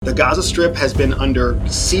The Gaza Strip has been under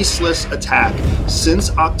ceaseless attack since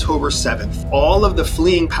October 7th. All of the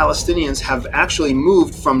fleeing Palestinians have actually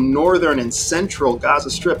moved from northern and central Gaza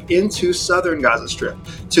Strip into southern Gaza Strip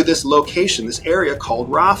to this location, this area called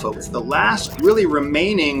Rafah. It's the last really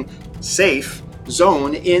remaining safe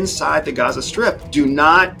zone inside the Gaza Strip. Do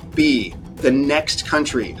not be the next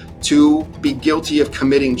country to be guilty of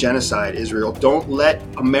committing genocide, Israel. Don't let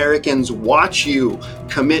Americans watch you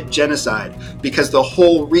commit genocide, because the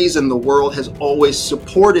whole reason the world has always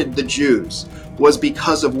supported the Jews was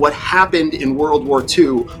because of what happened in World War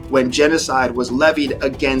II when genocide was levied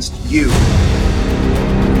against you.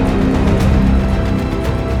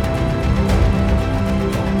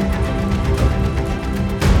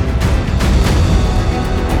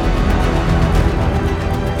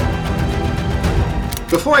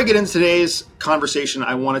 Before I get into today's conversation,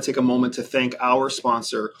 I want to take a moment to thank our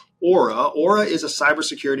sponsor, Aura. Aura is a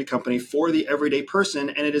cybersecurity company for the everyday person,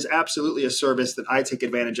 and it is absolutely a service that I take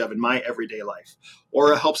advantage of in my everyday life.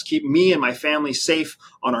 Aura helps keep me and my family safe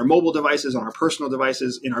on our mobile devices, on our personal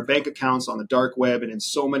devices, in our bank accounts, on the dark web, and in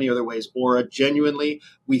so many other ways. Aura, genuinely,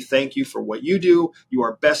 we thank you for what you do. You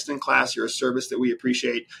are best in class. You're a service that we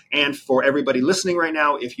appreciate. And for everybody listening right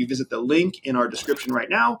now, if you visit the link in our description right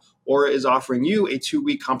now, Aura is offering you a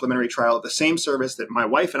 2-week complimentary trial of the same service that my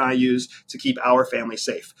wife and I use to keep our family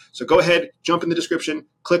safe. So go ahead, jump in the description,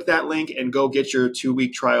 click that link, and go get your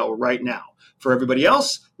 2-week trial right now. For everybody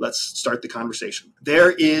else, let's start the conversation.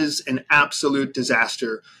 There is an absolute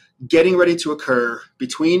disaster getting ready to occur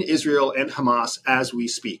between Israel and Hamas as we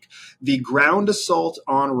speak. The ground assault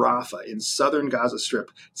on Rafah in southern Gaza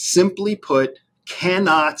Strip, simply put,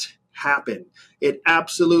 cannot happen. It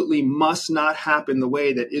absolutely must not happen the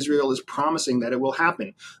way that Israel is promising that it will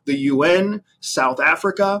happen. The UN, South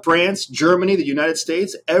Africa, France, Germany, the United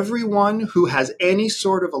States, everyone who has any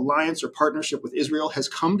sort of alliance or partnership with Israel has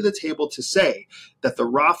come to the table to say that the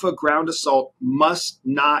Rafah ground assault must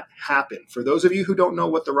not happen. For those of you who don't know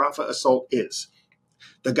what the Rafah assault is,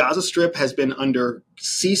 the Gaza Strip has been under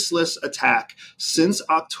ceaseless attack since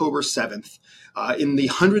October 7th. In the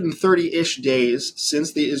 130-ish days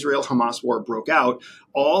since the Israel-Hamas war broke out,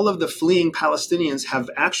 all of the fleeing Palestinians have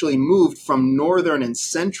actually moved from northern and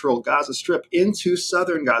central Gaza Strip into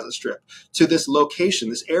southern Gaza Strip to this location,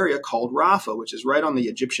 this area called Rafah, which is right on the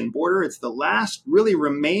Egyptian border. It's the last really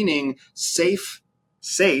remaining safe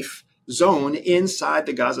zone inside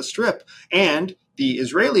the Gaza Strip. And the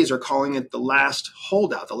Israelis are calling it the last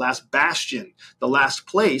holdout, the last bastion, the last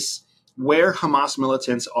place where Hamas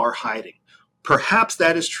militants are hiding. Perhaps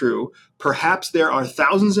that is true. Perhaps there are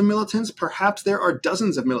thousands of militants. Perhaps there are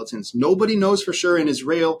dozens of militants. Nobody knows for sure, and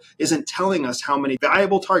Israel isn't telling us how many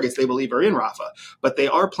viable targets they believe are in Rafah. But they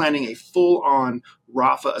are planning a full-on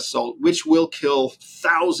Rafah assault, which will kill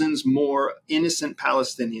thousands more innocent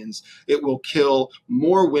Palestinians. It will kill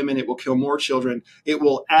more women. It will kill more children. It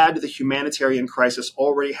will add to the humanitarian crisis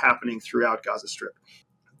already happening throughout Gaza Strip.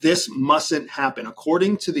 This mustn't happen.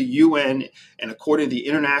 According to the UN and according to the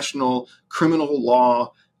international criminal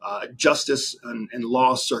law, justice and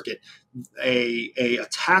law circuit, a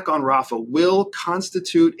attack on Rafah will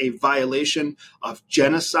constitute a violation of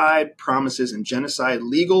genocide promises and genocide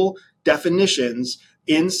legal definitions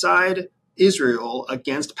inside Israel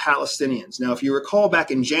against Palestinians. Now, if you recall, back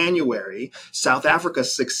in January, South Africa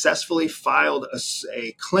successfully filed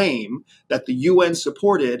a claim that the UN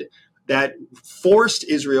supported that forced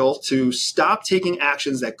Israel to stop taking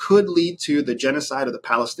actions that could lead to the genocide of the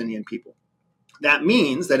Palestinian people. That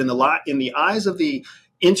means that in the eyes of the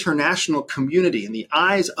international community, in the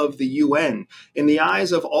eyes of the UN, in the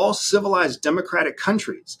eyes of all civilized democratic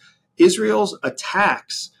countries, Israel's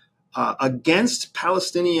attacks against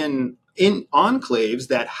Palestinian enclaves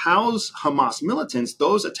that house Hamas militants,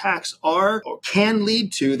 those attacks are or can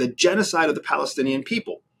lead to the genocide of the Palestinian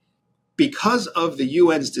people. Because of the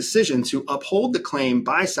UN's decision to uphold the claim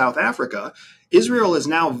by South Africa, Israel is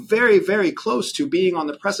now very, very close to being on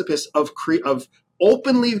the precipice of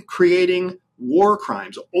openly creating war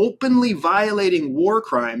crimes, openly violating war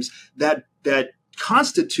crimes that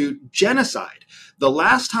constitute genocide. The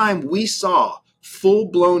last time we saw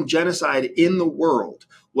full-blown genocide in the world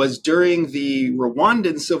was during the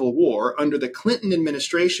Rwandan Civil War under the Clinton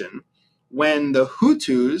administration, when the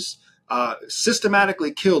Hutus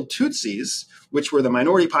systematically killed Tutsis, which were the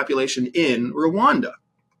minority population in Rwanda.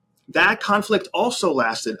 That conflict also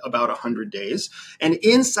lasted about 100 days. And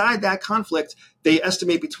inside that conflict, they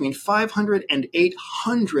estimate between 500 and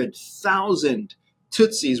 800,000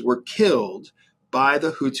 Tutsis were killed by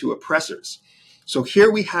the Hutu oppressors. So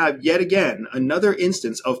here we have yet again another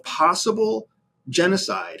instance of possible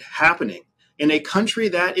genocide happening in a country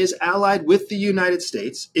that is allied with the United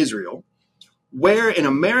States, Israel, where an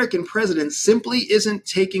American president simply isn't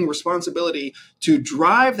taking responsibility to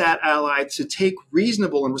drive that ally to take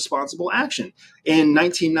reasonable and responsible action. In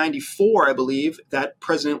 1994, I believe, that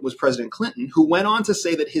president was President Clinton, who went on to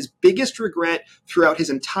say that his biggest regret throughout his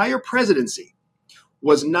entire presidency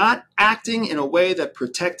was not acting in a way that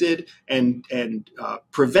protected and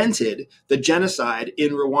prevented the genocide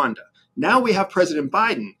in Rwanda. Now we have President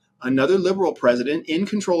Biden, another liberal president in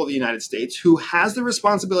control of the United States, who has the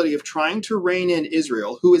responsibility of trying to rein in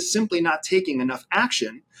Israel, who is simply not taking enough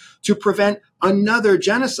action to prevent another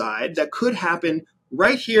genocide that could happen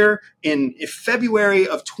right here in February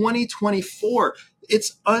of 2024.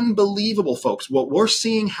 It's unbelievable, folks. What we're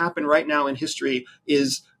seeing happen right now in history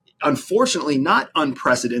is unfortunately not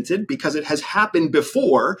unprecedented, because it has happened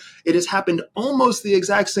before. It has happened almost the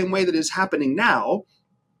exact same way that is happening now.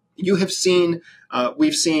 You have seen,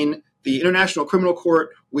 we've seen the International Criminal Court,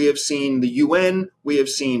 we have seen the UN, we have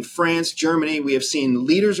seen France, Germany, we have seen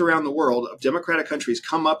leaders around the world of democratic countries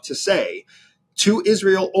come up to say to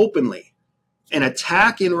Israel openly, an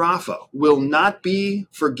attack in Rafah will not be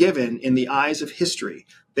forgiven in the eyes of history.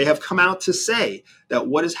 They have come out to say that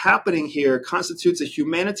what is happening here constitutes a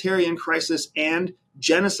humanitarian crisis and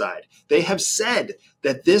genocide. They have said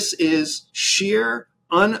that this is sheer,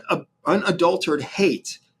 unadulterated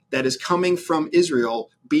hate that is coming from Israel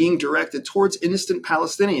being directed towards innocent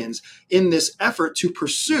Palestinians in this effort to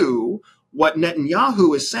pursue what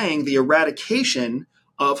Netanyahu is saying, the eradication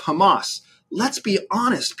of Hamas. Let's be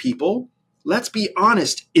honest, people. Let's be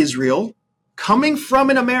honest, Israel. Coming from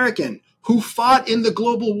an American who fought in the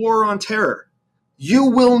global war on terror, you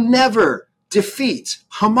will never defeat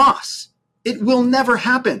Hamas. It will never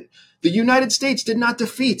happen. The United States did not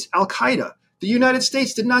defeat Al-Qaeda. The United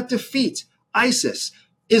States did not defeat ISIS.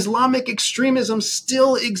 Islamic extremism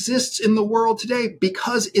still exists in the world today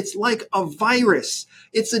because it's like a virus.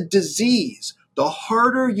 It's a disease. The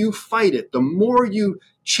harder you fight it, the more you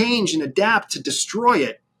change and adapt to destroy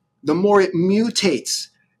it, the more it mutates.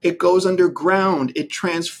 It goes underground. It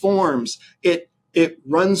transforms. It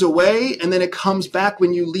runs away, and then it comes back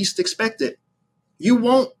when you least expect it. You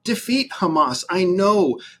won't defeat Hamas. I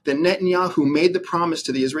know that Netanyahu made the promise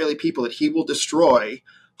to the Israeli people that he will destroy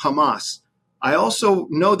Hamas. I also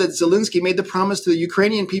know that Zelensky made the promise to the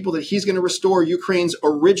Ukrainian people that he's going to restore Ukraine's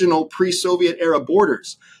original pre-Soviet era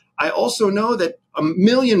borders. I also know that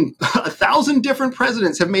 1,000 different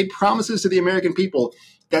presidents have made promises to the American people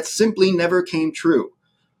that simply never came true.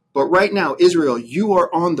 But right now, Israel, you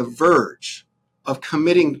are on the verge of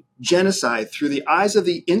committing genocide through the eyes of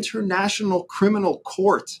the International Criminal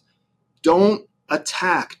Court. Don't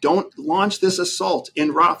attack. Don't launch this assault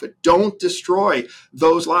in Rafah. Don't destroy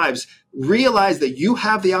those lives. Realize that you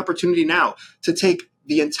have the opportunity now to take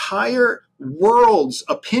the entire world's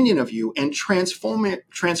opinion of you and transform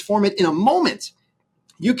it in a moment.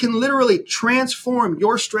 You can literally transform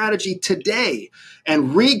your strategy today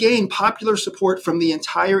and regain popular support from the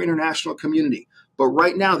entire international community. But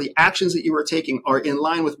right now, the actions that you are taking are in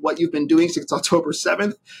line with what you've been doing since October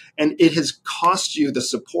 7th, and it has cost you the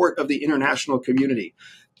support of the international community.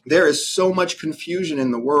 There is so much confusion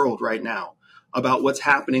in the world right now about what's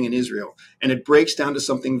happening in Israel, and it breaks down to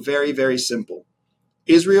something very, very simple.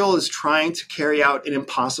 Israel is trying to carry out an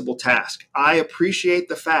impossible task. I appreciate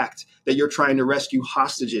the fact that you're trying to rescue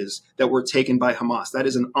hostages that were taken by Hamas. That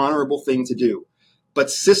is an honorable thing to do.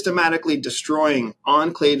 But systematically destroying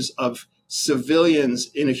enclaves of civilians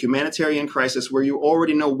in a humanitarian crisis where you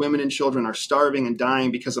already know women and children are starving and dying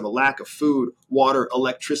because of a lack of food, water,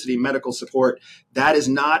 electricity, medical support, that is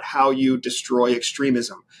not how you destroy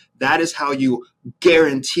extremism. That is how you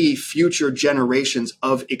guarantee future generations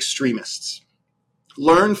of extremists.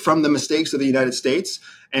 Learn from the mistakes of the United States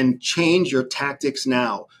and change your tactics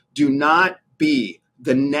now. Do not be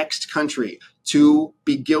the next country to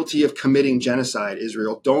be guilty of committing genocide,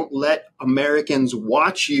 Israel. Don't let Americans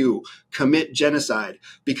watch you commit genocide,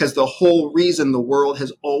 because the whole reason the world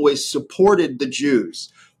has always supported the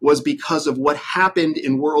Jews was because of what happened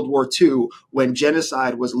in World War II when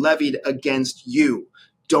genocide was levied against you.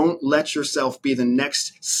 Don't let yourself be the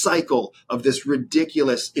next cycle of this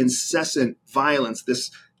ridiculous, incessant violence,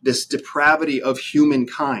 this depravity of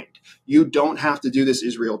humankind. You don't have to do this,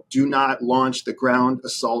 Israel. Do not launch the ground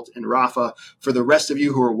assault in Rafah. For the rest of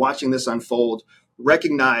you who are watching this unfold,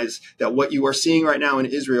 recognize that what you are seeing right now in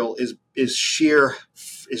Israel is sheer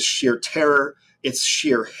terror. It's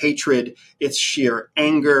sheer hatred. It's sheer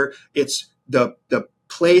anger. It's the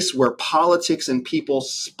place where politics and people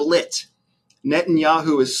split.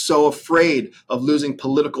 Netanyahu is so afraid of losing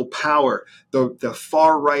political power. The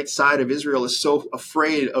far right side of Israel is so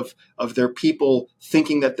afraid of their people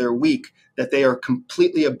thinking that they're weak, that they are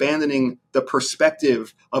completely abandoning the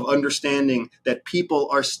perspective of understanding that people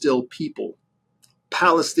are still people.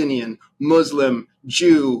 Palestinian, Muslim,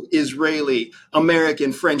 Jew, Israeli,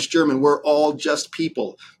 American, French, German, we're all just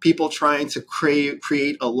people. People trying to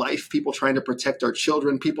create a life, people trying to protect our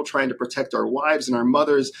children, people trying to protect our wives and our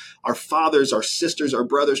mothers, our fathers, our sisters, our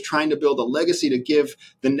brothers, trying to build a legacy to give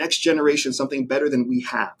the next generation something better than we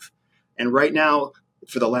have. And right now,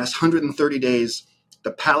 for the last 130 days,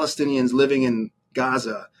 the Palestinians living in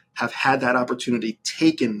Gaza have had that opportunity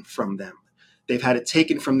taken from them. They've had it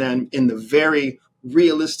taken from them in the very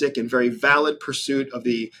realistic and very valid pursuit of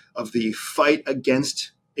the fight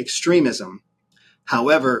against extremism.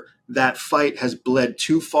 However, that fight has bled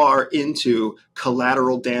too far into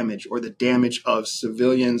collateral damage or the damage of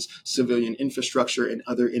civilians, civilian infrastructure, and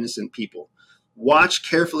other innocent people. Watch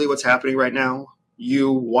carefully what's happening right now.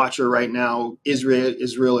 You watcher right now,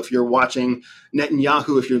 Israel, if you're watching,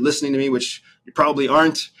 Netanyahu, if you're listening to me, which you probably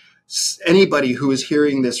aren't, anybody who is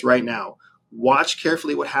hearing this right now, watch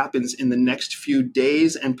carefully what happens in the next few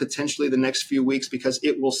days and potentially the next few weeks, because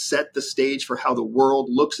it will set the stage for how the world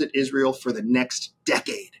looks at Israel for the next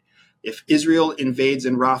decade. If Israel invades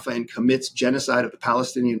in Rafah and commits genocide of the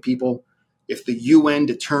Palestinian people, if the UN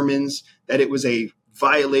determines that it was a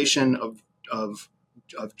violation of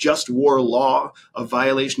just war law, a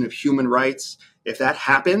violation of human rights, if that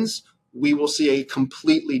happens, we will see a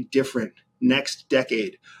completely different next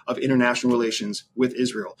decade of international relations with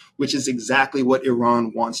Israel, which is exactly what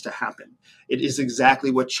Iran wants to happen. It is exactly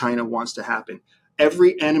what China wants to happen.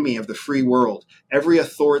 Every enemy of the free world, every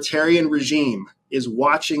authoritarian regime is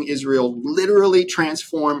watching Israel literally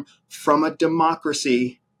transform from a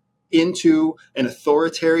democracy into an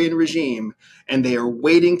authoritarian regime, and they are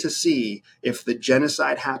waiting to see if the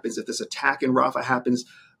genocide happens, if this attack in Rafah happens,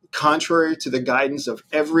 contrary to the guidance of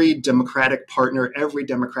every democratic partner, every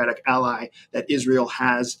democratic ally that Israel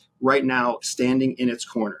has right now standing in its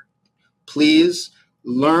corner. Please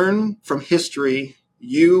learn from history.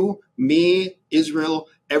 You, me, Israel,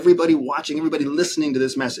 everybody watching, everybody listening to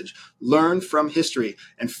this message, learn from history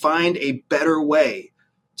and find a better way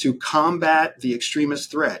to combat the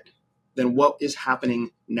extremist threat than what is happening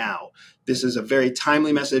now. This is a very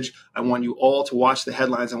timely message. I want you all to watch the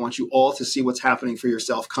headlines. I want you all to see what's happening for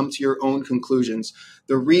yourself. Come to your own conclusions.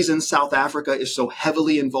 The reason South Africa is so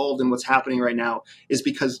heavily involved in what's happening right now is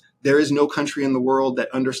because there is no country in the world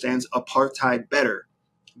that understands apartheid better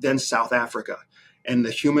than South Africa. And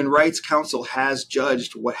the Human Rights Council has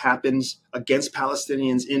judged what happens against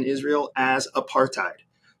Palestinians in Israel as apartheid.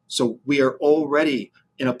 So we are already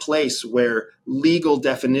in a place where legal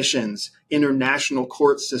definitions, international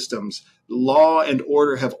court systems, law and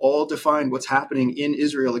order have all defined what's happening in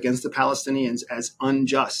Israel against the Palestinians as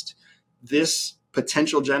unjust. This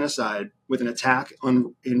potential genocide with an attack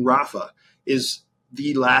in Rafah is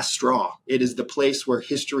the last straw. It is the place where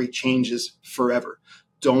history changes forever.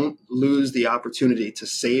 Don't lose the opportunity to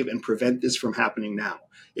save and prevent this from happening now.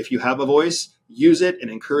 If you have a voice, use it and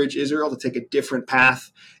encourage Israel to take a different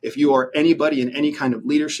path. If you are anybody in any kind of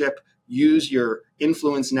leadership, use your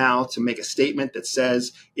influence now to make a statement that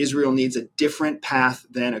says Israel needs a different path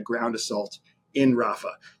than a ground assault in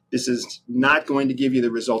Rafah. This is not going to give you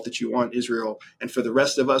the result that you want, Israel. And for the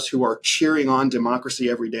rest of us who are cheering on democracy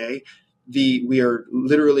every day, we are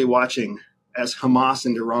literally watching as Hamas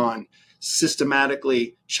and Iran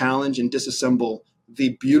systematically challenge and disassemble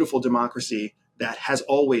the beautiful democracy that has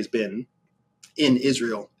always been in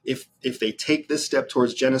Israel. If they take this step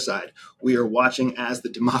towards genocide, we are watching as the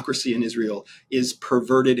democracy in Israel is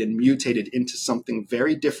perverted and mutated into something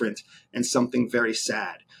very different and something very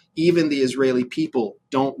sad. Even the Israeli people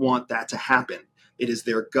don't want that to happen. It is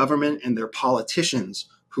their government and their politicians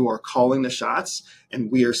who are calling the shots,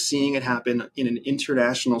 and we are seeing it happen in an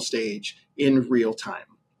international stage in real time.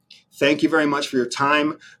 Thank you very much for your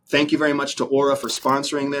time. Thank you very much to Aura for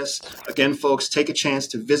sponsoring this. Again, folks, take a chance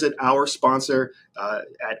to visit our sponsor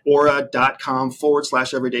at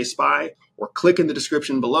aura.com/everydayspy, or click in the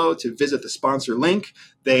description below to visit the sponsor link.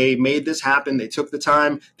 They made this happen. They took the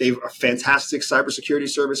time. They're a fantastic cybersecurity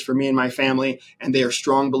service for me and my family, and they are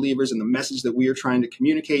strong believers in the message that we are trying to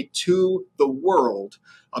communicate to the world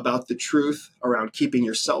about the truth around keeping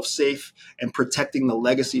yourself safe and protecting the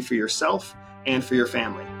legacy for yourself and for your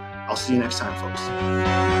family. I'll see you next time,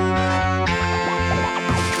 folks.